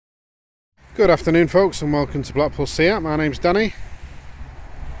Good afternoon folks, and welcome to Blackpool SEAT. My name's Danny.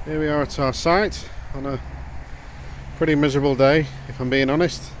 Here we are at our site on a pretty miserable day, if I'm being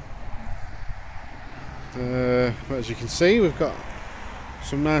honest. But as you can see, we've got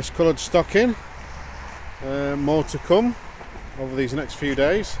some nice coloured stock in. More to come over these next few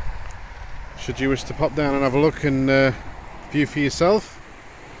days, should you wish to pop down and have a look and view for yourself.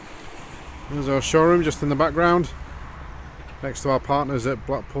 There's our showroom just in the background, next to our partners at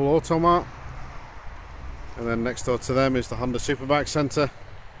Blackpool Automart, and then next door to them is the Honda Superbike Centre.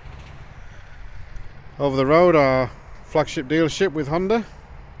 Over the road, our flagship dealership with Honda,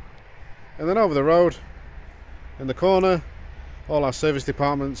 and then over the road in the corner, all our service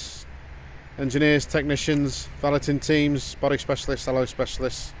departments, engineers, technicians, valeting teams, body specialists, alloy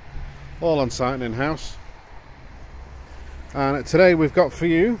specialists, all on site and in-house. And today we've got for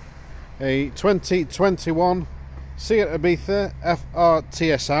you a 2021 SEAT Ibiza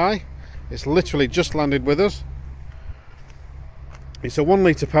FRTSI. It's literally just landed with us. It's a 1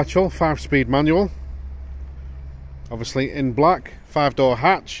 litre petrol, 5-speed manual, obviously in black, 5-door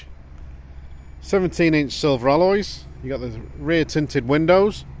hatch, 17-inch silver alloys. You got the rear tinted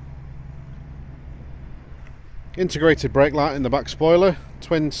windows, integrated brake light in the back spoiler,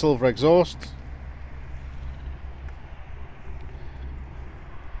 twin silver exhaust,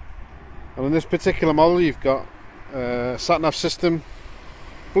 and in this particular model you've got NAV System,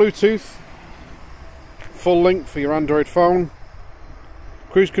 Bluetooth, full link for your Android phone,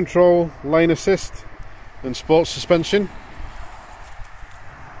 cruise control, lane assist and sports suspension.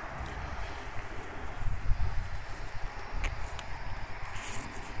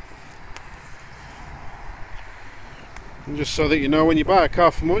 And just so that you know, when you buy a car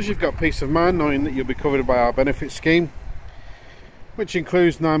from us, you've got peace of mind knowing that you'll be covered by our benefit scheme, which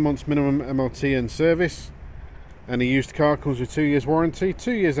includes 9 months minimum MOT and service. Any used car comes with 2 years warranty,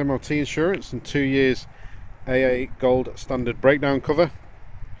 2 years MOT insurance and 2 years AA Gold standard breakdown cover,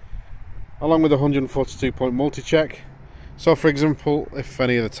 along with a 142 point multi-check. So for example, if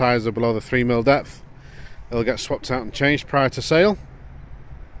any of the tyres are below the 3mm depth, they'll get swapped out and changed prior to sale.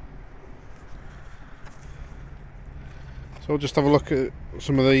 So we'll just have a look at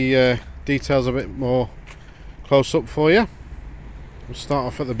some of the details a bit more close up for you. We'll start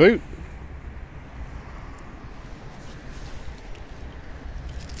off at the boot.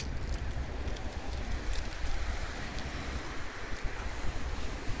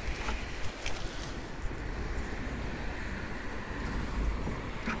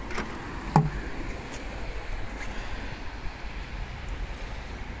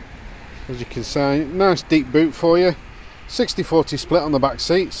 As you can see, nice deep boot for you. 60-40 split on the back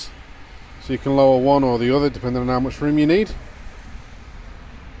seats, so you can lower one or the other depending on how much room you need.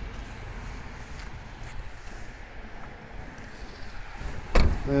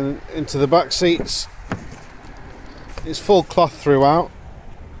 Then into the back seats, it's full cloth throughout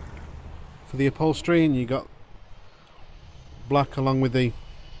for the upholstery, and you got black along with the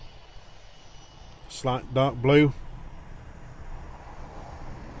slight dark blue.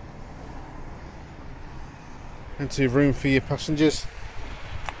 Plenty of room for your passengers.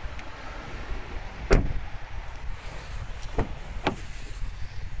 And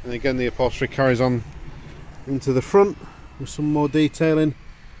again, the upholstery carries on into the front with some more detailing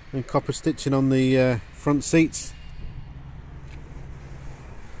and copper stitching on the front seats.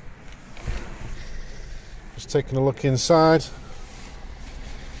 Just taking a look inside.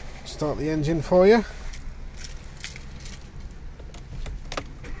 Start the engine for you.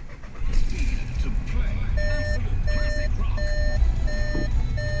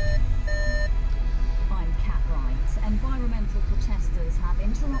 Environmental protesters have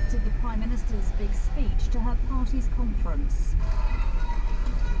interrupted the Prime Minister's big speech to her party's conference.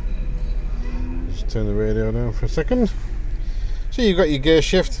 Just turn the radio down for a second. So you've got your gear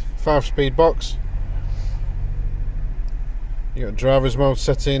shift, 5-speed box. You got driver's mode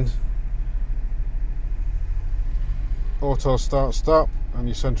setting, auto start stop, and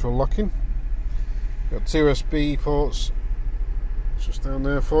your central locking. Got 2 USB ports just down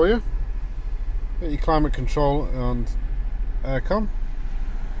there for you. Got your climate control and aircon,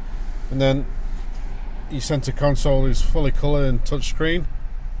 and then your centre console is fully colour and touchscreen,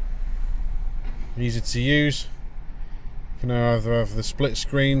 easy to use. You can either have the split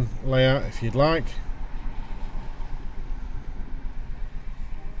screen layout if you'd like.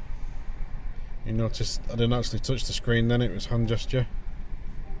 You notice I didn't actually touch the screen then, it was hand gesture.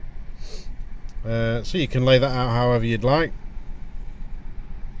 So you can lay that out however you'd like.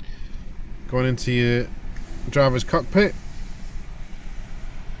 Going into your driver's cockpit,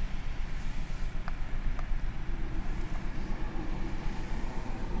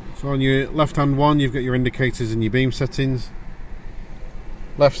 So on your left hand one you've got your indicators and your beam settings.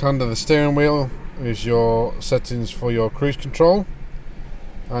 Left hand of the steering wheel is your settings for your cruise control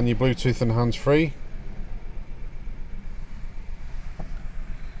and your Bluetooth and hands-free.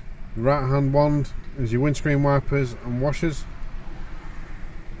 Right hand wand is your windscreen wipers and washers.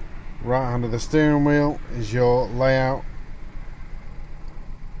 Right hand of the steering wheel is your layout,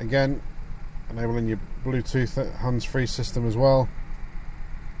 again enabling your Bluetooth hands-free system as well.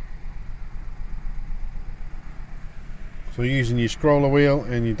 So using your scroller wheel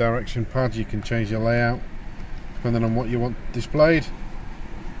and your direction pad you can change your layout depending on what you want displayed.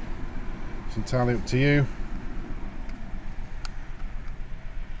 It's entirely up to you.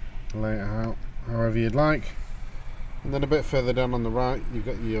 Lay it out however you'd like. And then a bit further down on the right you've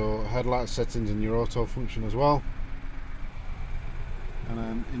got your headlight settings and your auto function as well. And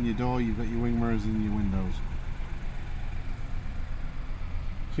then in your door you've got your wing mirrors and your windows.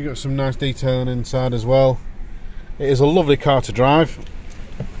 So you've got some nice detailing inside as well. It is a lovely car to drive.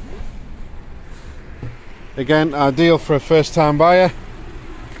 Again, ideal for a first time buyer.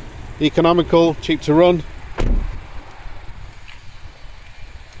 Economical, cheap to run.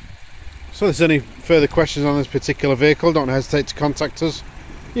 So if there's any further questions on this particular vehicle, don't hesitate to contact us.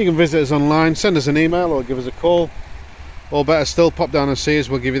 You can visit us online, send us an email or give us a call. Or better still, pop down and see us,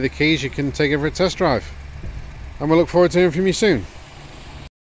 we'll give you the keys, you can take it for a test drive. And we look forward to hearing from you soon.